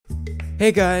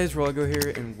Hey guys, Rolgo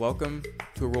here, and welcome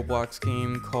to a Roblox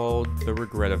game called the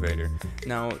Regretevator.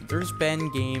 Now, there's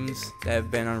been games that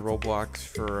have been on Roblox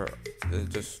for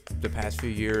just the past few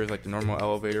years, like the normal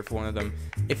elevator for one of them.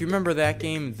 If you remember that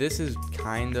game, this is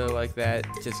kinda like that.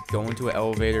 Just go into an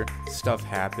elevator, stuff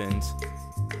happens.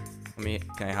 Can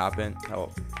I hop in? Oh,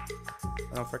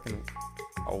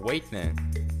 oh wait then.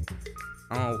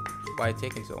 I don't know why it's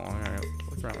taking so long. Alright,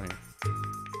 what's wrong here?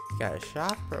 Got a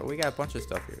shop, bro. We got a bunch of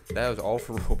stuff here. That was all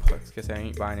for Roblox. Guess I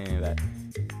ain't buying any of that.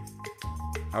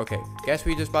 Okay, guess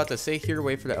we just about to sit here,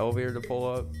 wait for the elevator to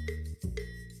pull up.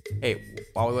 Hey,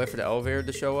 while we wait for the elevator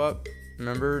to show up,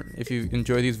 remember, if you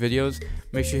enjoy these videos,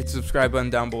 make sure you hit the subscribe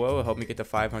button down below. It'll help me get to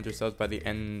 500 subs by the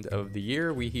end of the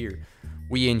year. We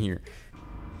in here.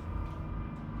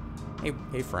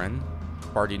 Hey friend,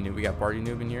 party noob. We got party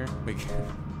noob in here.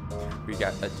 We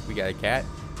got a cat,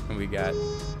 and we got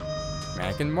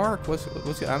Mac and Mark. I'm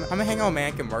gonna hang out with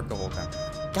Mac and Mark the whole time.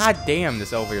 God damn,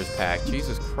 this elevator's packed.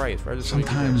 Jesus Christ.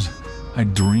 Sometimes I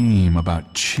dream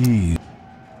about cheese.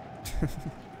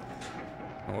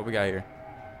 Oh, what we got here?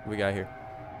 What we got here?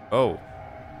 Oh.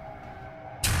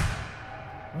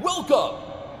 Welcome!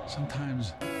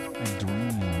 Sometimes I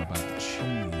dream about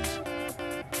cheese.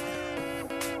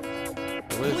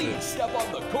 Please step on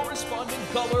the corresponding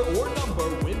color or number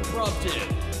when prompted.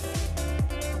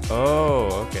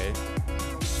 Oh, okay.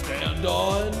 Stand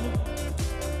on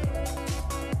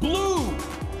blue.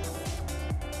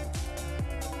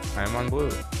 I'm on blue.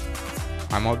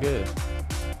 I'm all good.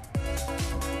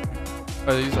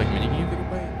 Are these like mini games we can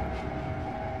play?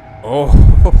 Oh.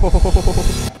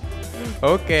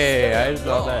 Okay, I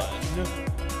saw that.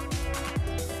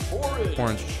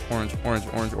 Orange.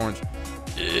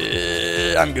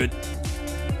 I'm good.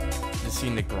 Just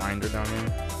seeing the grinder down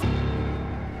here.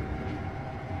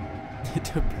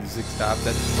 The music stopped.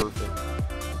 That's perfect.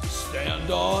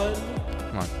 Stand on.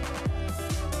 Come on.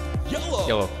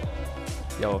 Yellow.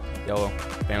 Yellow.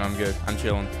 Bam, I'm good. I'm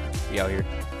chilling. We out here.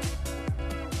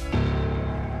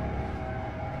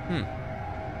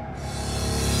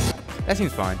 That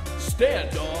seems fine.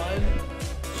 Stand on.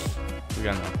 We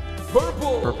got enough.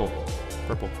 Purple.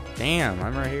 Damn,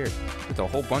 I'm right here. There's a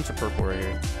whole bunch of purple right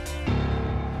here.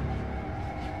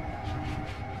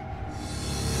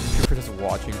 People are just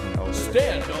watching from the elevator.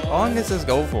 Stand on. How long does this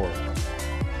go for?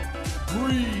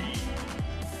 Green.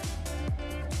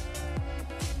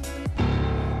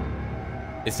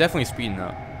 It's definitely speeding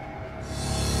up.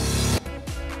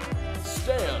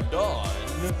 Stand on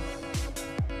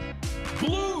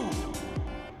blue.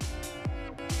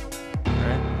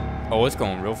 Alright. Oh, it's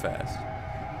going real fast.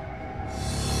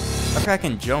 I think I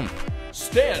can jump.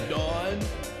 Stand on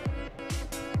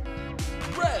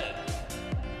red.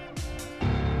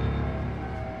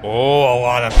 Oh, a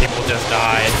lot of people just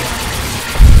died.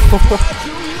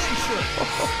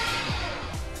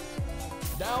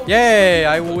 Now Yay,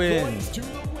 I win. to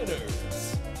the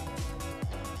winners.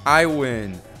 I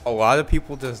win. A lot of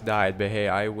people just died, but hey,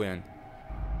 I win.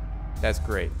 That's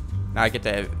great. Now I get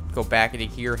to go back into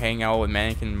here, hang out with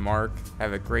Mannequin Mark,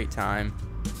 have a great time.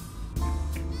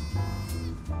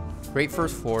 Great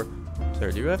first floor.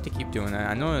 Sir, do you have to keep doing that?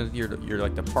 I know you're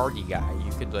like the party guy.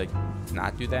 You could like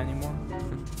not do that anymore.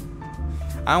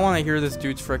 I don't want to hear this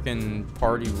dude's freaking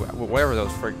party, whatever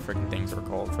those freaking things are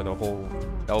called for the whole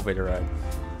elevator ride.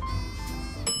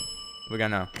 We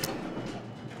got now.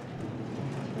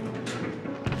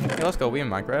 Hey, let's go. We in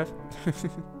Minecraft.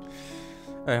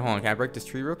 Alright, hold on. Can I break this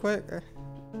tree real quick?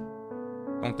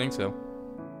 Don't think so.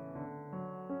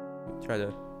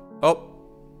 Tried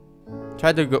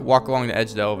to walk along the edge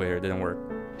of the elevator. It didn't work.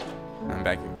 I'm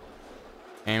back here.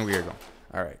 And we are going.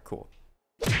 Alright, cool.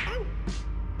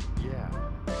 Yeah.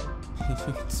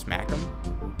 Smack him.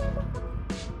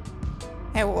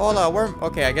 Hey, well, hold on.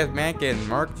 Okay, I guess Mac and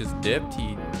Mark just dipped.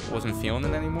 He wasn't feeling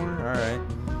it anymore. Alright.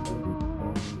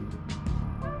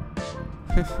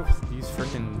 These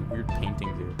freaking weird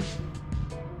paintings here.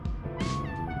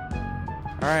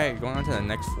 Alright, going on to the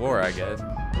next floor, I guess.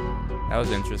 That was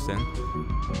interesting.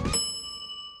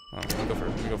 Oh, let me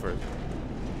go first.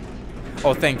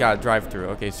 Oh, thank God, drive-through.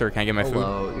 Okay, sir, can I get my food?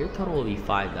 Hello, your total will be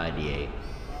 $5.98.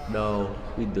 No,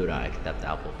 we do not accept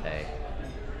Apple Pay.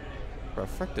 Bro,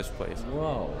 fuck this place.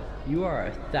 Whoa, you are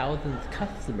our 1000th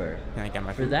customer. Can I get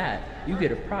my For food? that, you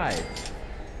get a prize.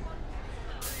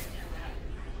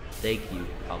 Thank you.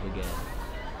 Come again.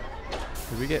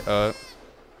 Did we get,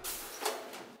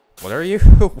 what are you?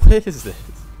 What is this?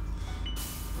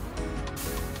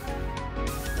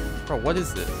 Bro, what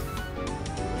is this?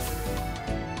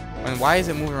 And why is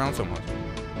it moving around so much?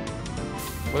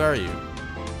 What are you?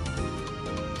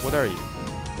 What are you?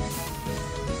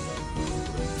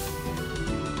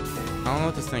 I don't know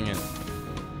what this thing is.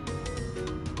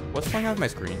 What's playing on my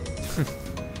screen?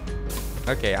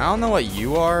 Okay, I don't know what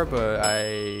you are, but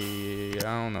I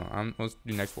don't know. Let's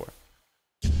do next floor.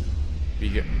 Be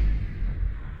good.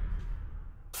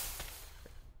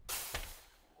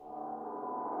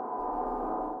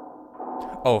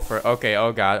 Oh, okay.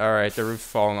 Oh god. All right, the roof's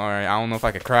falling. All right, I don't know if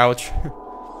I could crouch.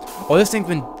 Oh, this thing's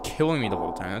been killing me the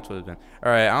whole time. That's what it's been.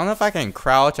 All right, I don't know if I can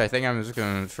crouch. I think I'm just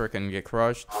gonna freaking get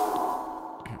crushed.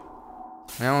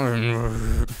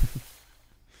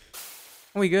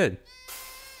 We good.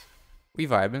 We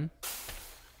vibing.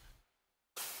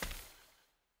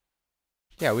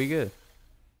 Yeah, we good.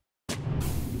 All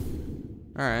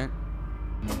right.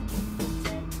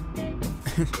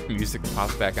 Music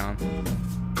pops back on.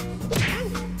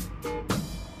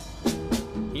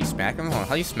 Can you smack him? Hold on.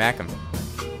 How do you smack him?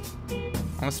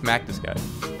 I want to smack this guy.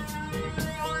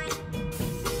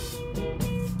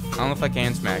 I don't know if I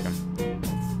can smack him.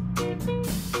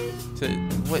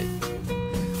 What?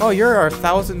 Oh, you're our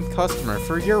 1,000th customer.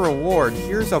 For your reward,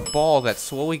 here's a ball that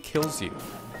slowly kills you.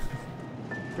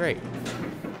 Great.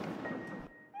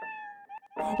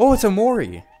 Oh, it's a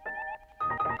Mori.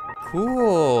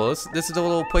 Cool. This is a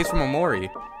little place from a Mori.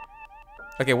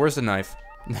 Okay, where's the knife?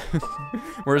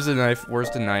 Where's the knife? Where's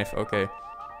the knife? Okay.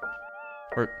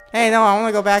 Hey, no, I want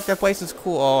to go back. That place is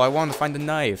cool. Oh, I wanted to find the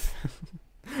knife.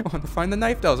 I wanted to find the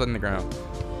knife that was on the ground.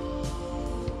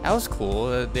 That was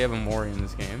cool. They have a Mori in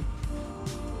this game.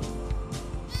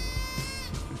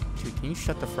 Dude, can you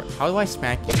shut the frick? How do I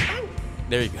smack you?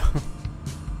 There you go.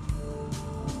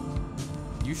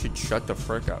 You should shut the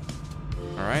frick up.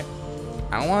 Alright?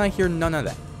 I don't want to hear none of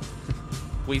that.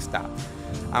 Please stop.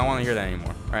 I don't want to hear that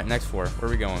anymore. Alright, next floor. Where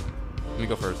are we going? Let me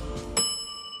go first.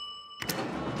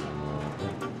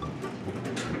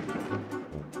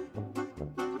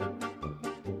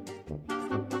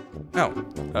 No.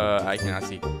 I cannot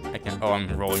see. I can't. Oh, I'm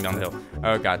rolling down the hill.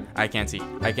 Oh, God. I can't see.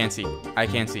 I can't see. I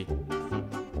can't see.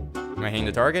 Am I hitting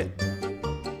the target?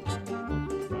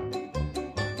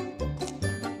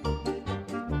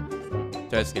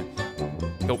 Try this again.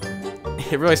 Nope.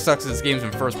 It really sucks that this game's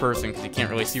in first person because you can't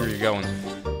really see where you're going.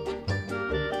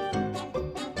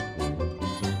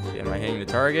 Am I hitting the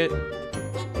target?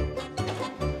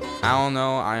 I don't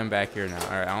know. I am back here now.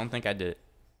 Alright, I don't think I did it.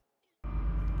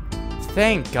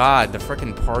 Thank God the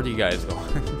frickin' party guy's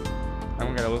gone. I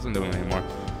don't gotta listen to him anymore.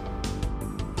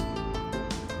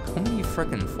 How many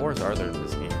frickin' floors are there in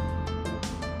this game?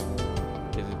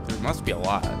 There must be a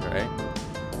lot, right?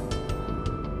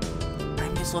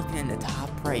 I'm just looking in the top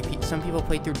right. Some people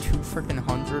play through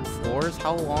 200 floors.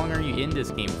 How long are you in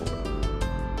this game for?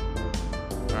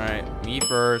 Alright, me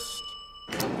first.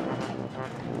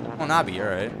 Oh, Nabi,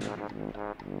 alright.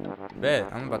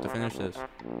 Bet, I'm about to finish this.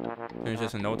 Finish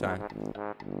this in no time.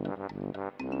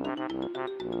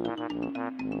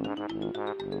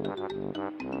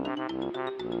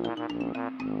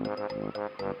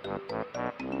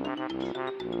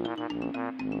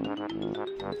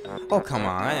 Oh, come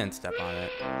on, I didn't step on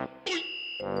it.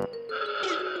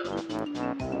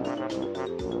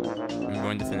 I'm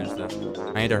going to finish this.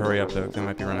 I need to hurry up though, because I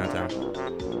might be running out of time.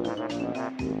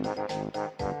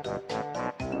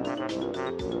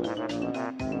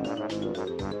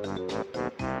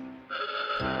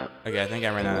 Okay, I think I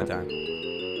ran out of time.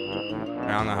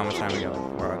 I don't know how much time we got.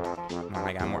 No,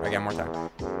 I got more time.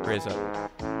 Raise up.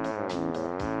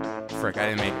 Frick, I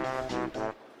didn't make it.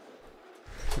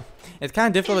 It's kind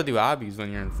of difficult to do obbies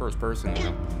when you're in first person, you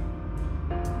know.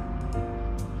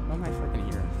 What am I freaking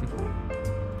here?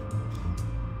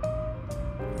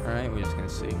 Alright, we're just gonna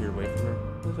sit here, wait for her.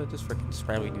 Who's that this freaking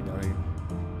sprightly dude down here?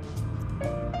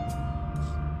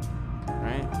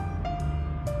 Alright.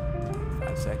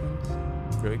 5 seconds.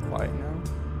 Really quiet now.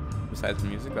 Besides the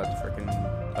music, about the freaking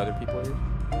other people here.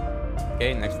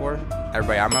 Okay, next floor.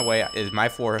 Everybody on my way. Is my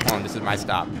floor. Hold on, this is my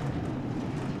stop.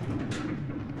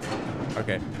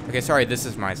 Okay. Okay, sorry, this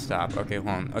is my stop. Okay, hold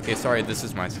on. Okay, sorry, this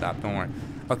is my stop. Don't worry.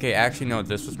 Okay, actually, no,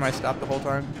 this was my stop the whole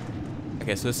time.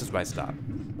 Okay, so this is my stop.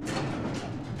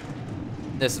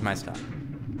 This is my stop.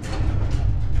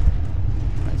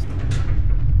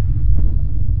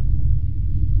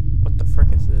 What the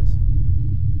frick is this?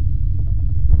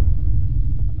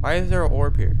 Why is there an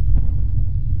orb here?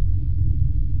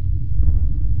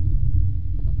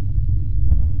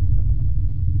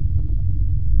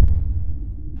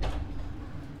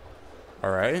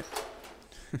 Alright.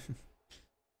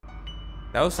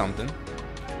 That was something.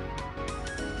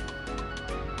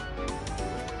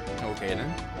 Okay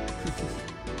then.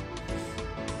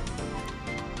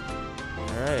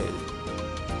 Alright.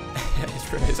 I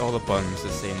just realized all the buttons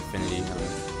just say infinity.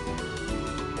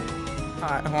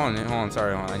 Hold on,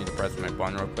 sorry, hold on. I need to press my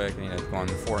button real quick. I need to go on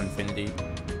for infinity.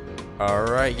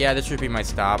 Alright, yeah, this should be my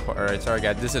stop. Alright, sorry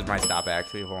guys, this is my stop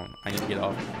actually. Hold on, I need to get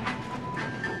off.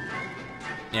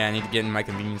 Yeah, I need to get in my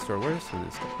convenience store. Where's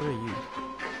this? What are you?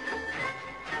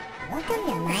 Welcome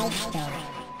to my store.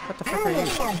 What the fuck are you?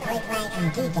 Sell brake light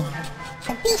and decals,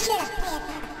 so be sure to pay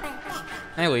attention to the front desk.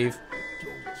 I leave.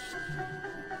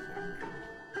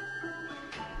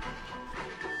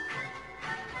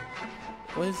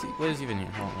 What is even here?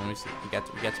 Hold on, let me see. We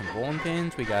got some bowling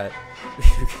pins. We got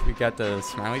we got the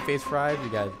smiley face fries. We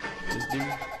got this dude.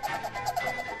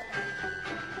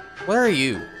 What are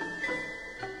you?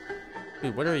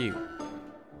 Dude, what are you?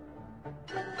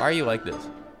 Why are you like this?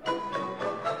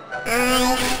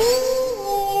 I see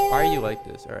you. Why are you like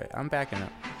this? Alright, I'm backing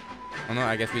up. Oh no,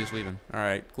 I guess we just leaving.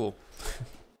 Alright, cool.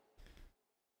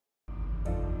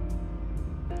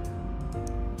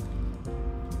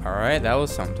 Alright, that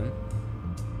was something.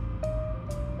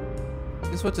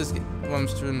 This is what I'm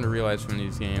starting to realize from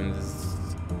these games is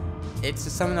it's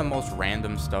just some of the most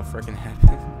random stuff freaking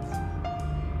happens.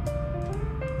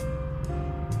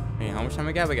 Okay, how much time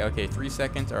we got? We got, okay, 3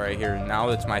 seconds. Alright, here, now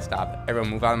it's my stop. Everyone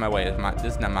move out of my way.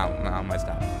 This is not my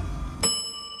stop.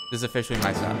 This is officially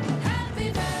my stop.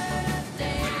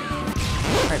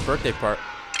 Alright, birthday part.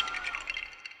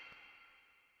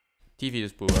 TV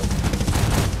just blew up.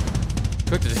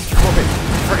 Click to destroy.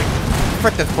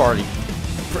 Frick this party.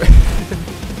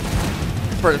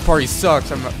 Frick, party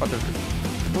sucks. I'm about to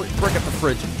break up the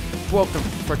fridge. Blow up the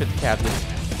frickin' cabinets.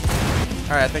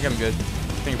 Alright, I think I'm good.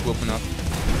 I think it blew up enough.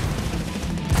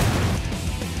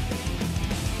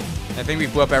 I think we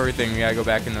blew up everything. We gotta go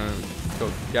back in the.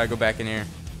 Gotta go back in here.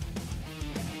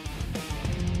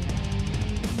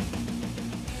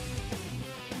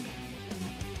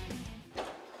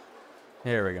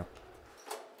 There we go.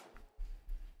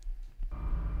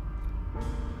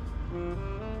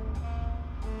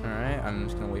 Alright, I'm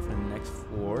just gonna wait for the next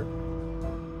floor.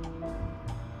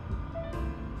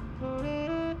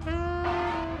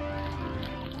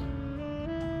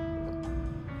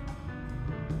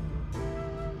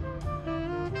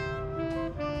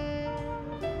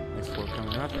 Next floor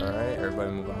coming up. Alright,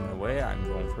 everybody move on their way. I'm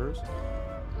going first.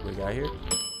 What we got here?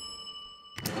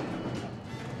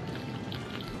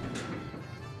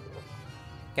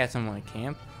 Got some like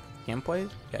camp place?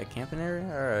 Got a camping area?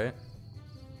 Alright.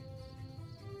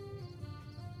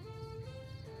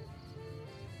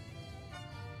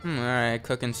 Alright,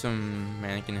 cooking some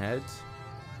mannequin heads.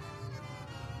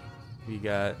 We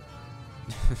got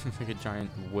like a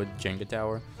giant wood Jenga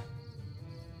tower.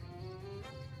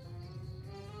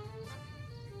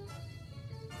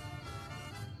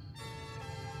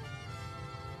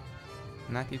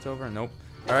 Knock these over? Nope.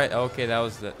 Alright, okay, that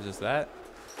was just that.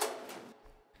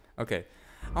 Okay.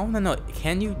 I wanna know,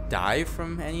 can you die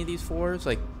from any of these floors?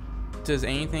 Like, does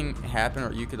anything happen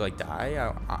or you could like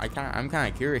die? I'm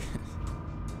kinda curious.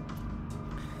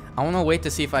 I wanna wait to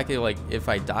see if I could like, if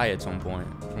I die at some point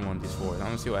from one of these floors. I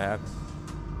wanna see what happens.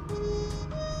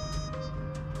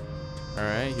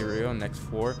 Alright, here we go, next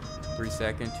floor. 3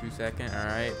 second, 2 second,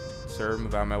 alright. Sir,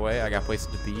 move out of my way. I got places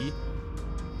to be.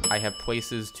 I have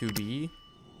places to be.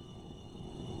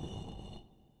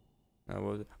 What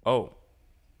was it? Oh.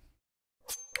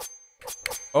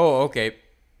 Oh, okay.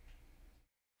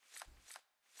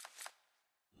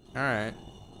 Alright.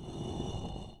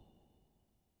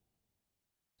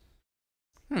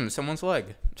 Someone's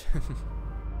leg.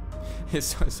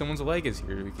 Someone's leg is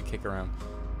here we could kick around.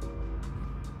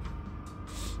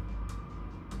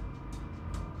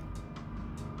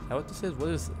 Is that what this is? What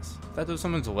is this? I thought there was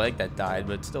someone's leg that died,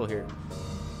 but it's still here.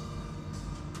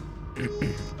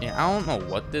 Yeah, I don't know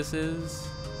what this is.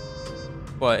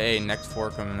 But hey, next floor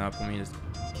coming up. Let me just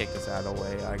kick this out of the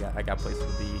way. I got places to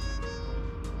be.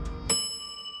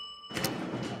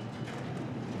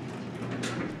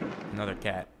 Another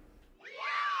cat.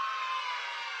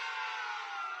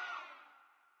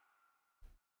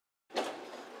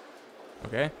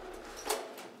 Okay.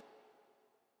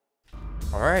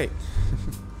 All right.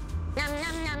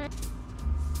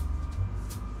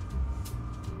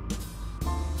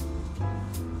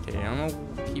 Okay, I'm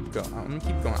gonna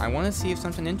keep going. I want to see if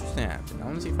something interesting happened. I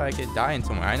want to see if I could die in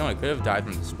somewhere. I know I could have died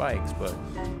from the spikes, but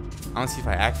I want to see if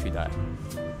I actually died.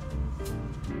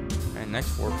 Alright, next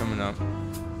floor coming up.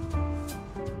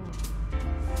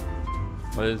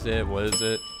 What is it? What is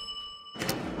it?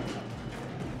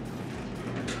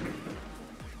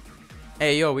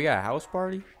 Hey, yo, we got a house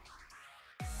party?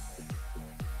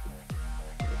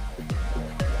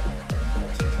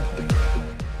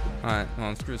 Alright, hold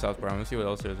on, screw this house party. Let's see what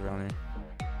else there is around here.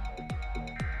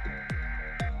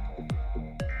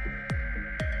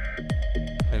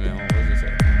 Wait a minute, what is this?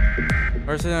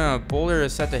 Person boulder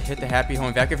is set to hit the happy home.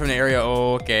 Evacuate from the area.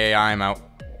 Okay, I'm out.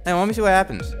 Hey, let me see what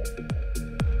happens.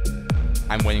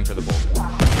 I'm waiting for the boulder.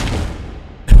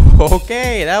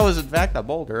 Okay, that was in fact a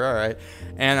boulder. All right,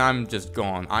 and I'm just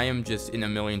gone. I am just in a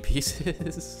million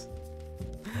pieces.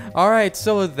 All right,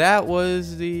 so that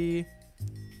was the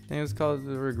thing. It's called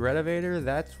the Regretevator.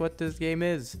 That's what this game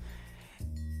is.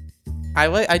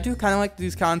 I do kind of like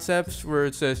these concepts where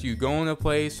it says you go in a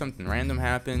place, something random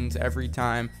happens every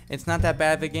time. It's not that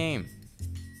bad of a game.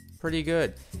 Pretty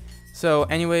good. So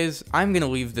anyways, I'm going to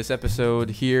leave this episode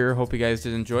here. Hope you guys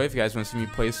did enjoy. If you guys want to see me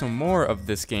play some more of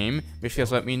this game, make sure you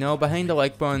guys let me know by hitting the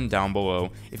like button down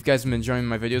below. If you guys have been enjoying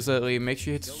my videos lately, make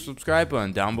sure you hit the subscribe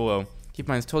button down below. Keep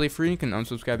in mind, it's totally free. You can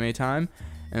unsubscribe anytime.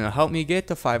 And it'll help me get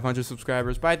to 500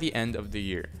 subscribers by the end of the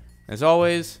year. As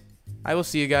always, I will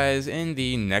see you guys in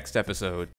the next episode.